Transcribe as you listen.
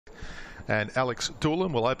and Alex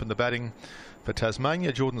Doolan will open the batting for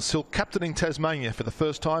Tasmania. Jordan Silk captaining Tasmania for the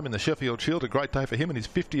first time in the Sheffield Shield. A great day for him in his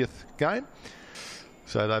 50th game.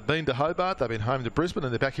 So they've been to Hobart, they've been home to Brisbane,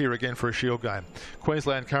 and they're back here again for a Shield game.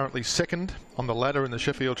 Queensland currently second on the ladder in the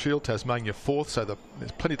Sheffield Shield, Tasmania fourth, so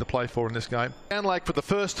there's plenty to play for in this game. Down Lake for the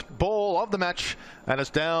first ball of the match, and it's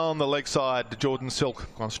down the leg side to Jordan Silk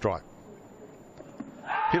on strike.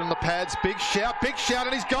 Hit on the pads, big shout,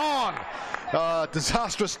 and he's gone!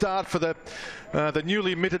 Disastrous start for the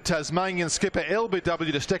newly minted Tasmanian skipper,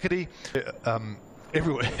 LBW to Steketee.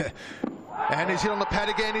 Everywhere. And he's hit on the pad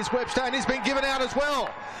again, he's Webster, and he's been given out as well.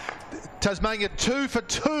 Tasmania 2 for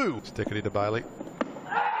 2. Steketee to Bailey.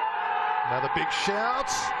 Another big shout.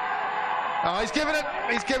 Oh, he's given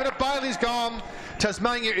it, Bailey's gone.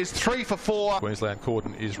 Tasmania is 3 for 4. Queensland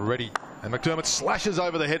cordon is ready. And McDermott slashes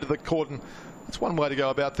over the head of the cordon. That's one way to go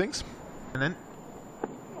about things. And then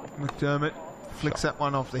McDermott flicks that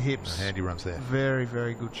one off the hips. Handy runs there. Very,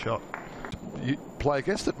 very good shot. You play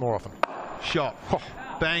against it more often. Shot. Oh.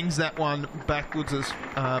 Bangs that one backwards as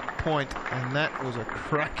point, and that was a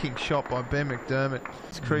cracking shot by Ben McDermott.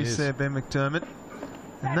 It's crease there, Ben McDermott.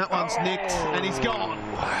 And that one's nicked, and he's gone.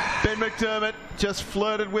 Ben McDermott just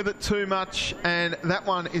flirted with it too much, and that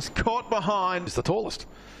one is caught behind. It's the tallest.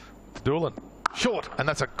 Doolan. Short, and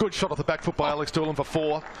that's a good shot off the back foot by Alex Doolan for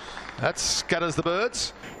 4. That scatters the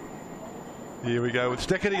birds. Here we go with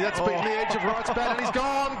Steketee. That's beaten the edge of right's bat, and he's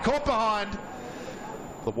gone. Caught behind.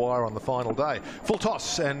 The wire on the final day. Full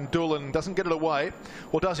toss, and Doolan doesn't get it away.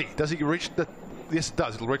 Or does he? Does he reach the... Yes, it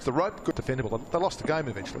does. It'll reach the rope. Good defendable. They lost the game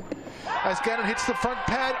eventually. As Gannon hits the front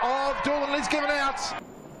pad of Doolan, and he's given out.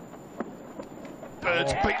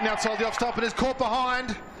 Bird's beaten outside the off stump and is caught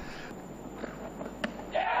behind.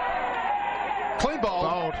 Clean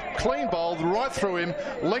bowled. Clean bowled right through him.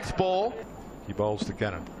 Length ball. He bowls to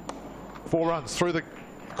Gannon. 4 runs through the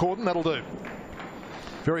cordon. That'll do.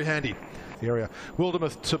 Very handy. The area.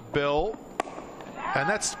 Wildermuth to Bell, and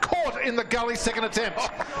that's caught in the gully. Second attempt.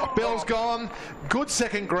 Bell's gone. Good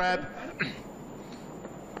second grab.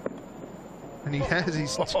 And he has.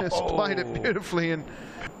 He's just played it beautifully, and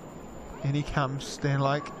in he comes.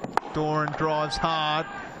 Stanlake. Doran drives hard.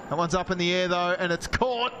 That one's up in the air though, and it's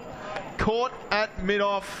caught. Caught at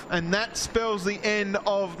mid-off, and that spells the end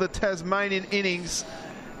of the Tasmanian innings.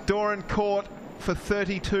 Doran caught for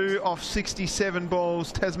 32 off 67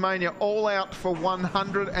 balls. Tasmania all out for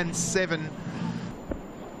 107.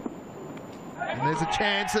 And there's a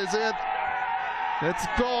chance, there's it. It's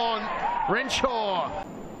gone. Renshaw.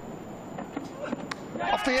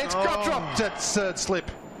 Off the edge, got dropped at third slip.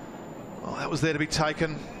 Oh, that was there to be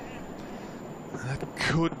taken. That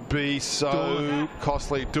could be so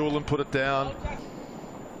costly. Doolan put it down.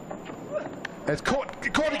 It's caught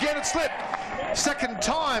again and slipped. Second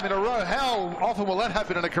time in a row. How often will that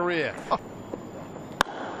happen in a career?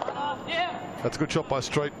 That's a good shot by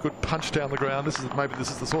Street. Good punch down the ground. Maybe this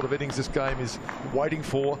is the sort of innings this game is waiting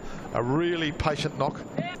for. A really patient knock.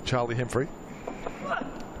 Charlie Hemfrey.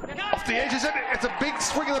 Off the edge, it's a big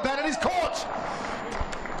swing of the bat and he's caught.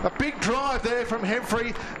 A big drive there from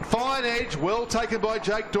Hemfrey. Fine edge, well taken by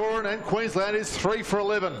Jake Doran, and Queensland is 3 for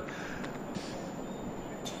 11.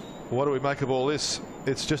 What do we make of all this?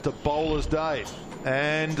 It's just a bowler's day,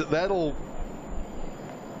 and that'll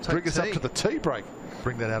bring us up to the tea break.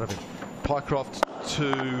 Bring that out of him. Pycroft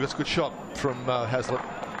that's a good shot from Hazlitt.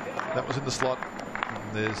 That was in the slot.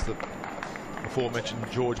 And there's the aforementioned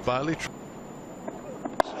George Bailey.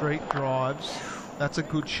 Street drives. That's a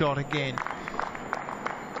good shot again.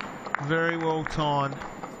 Very well timed.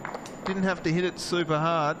 Didn't have to hit it super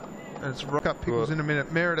hard. And it's rock up Pickles in a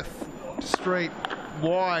minute. Meredith to Street.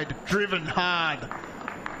 Wide, driven hard.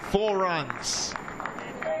 4 runs.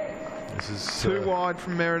 This is 2 wide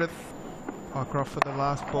from Meredith. Pycroft for the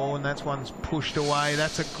last ball, and that one's pushed away.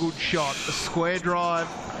 That's a good shot. A square drive.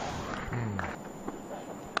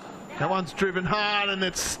 That one's driven hard, and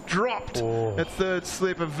it's dropped at third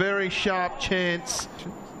slip. A very sharp chance.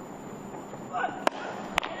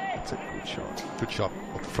 That's a good shot. Good shot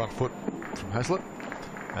off the front foot from Hazlitt.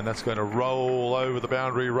 And that's going to roll over the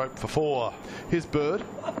boundary rope for 4. Here's Bird.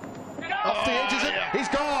 Off the edge, is it? He's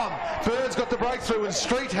gone. Bird's got the breakthrough, and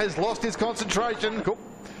Street has lost his concentration. Cool.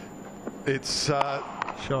 It's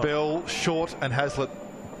Bell short, and Hazlitt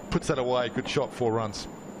puts that away. Good shot, 4 runs.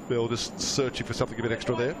 Bell just searching for something a bit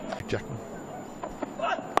extra there. Jackman.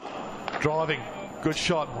 Driving. Good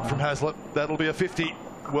shot from Hazlitt. That'll be a 50.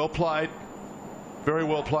 Well played. Very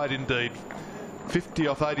well played indeed. 50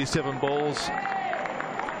 off 87 balls.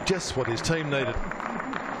 Just what his team needed.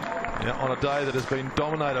 Yeah, on a day that has been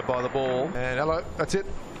dominated by the ball. And hello, that's it.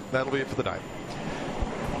 That'll be it for the day.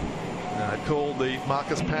 called the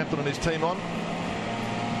Marcus Panther and his team on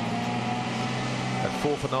at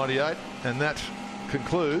 4 for 98, and that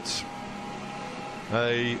concludes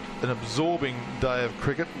an absorbing day of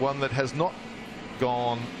cricket, one that has not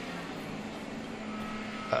gone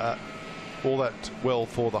all that well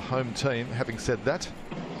for the home team. Having said that,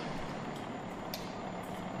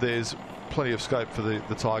 there's plenty of scope for the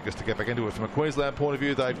Tigers to get back into it. From a Queensland point of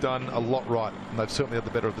view, they've done a lot right, and they've certainly had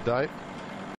the better of the day.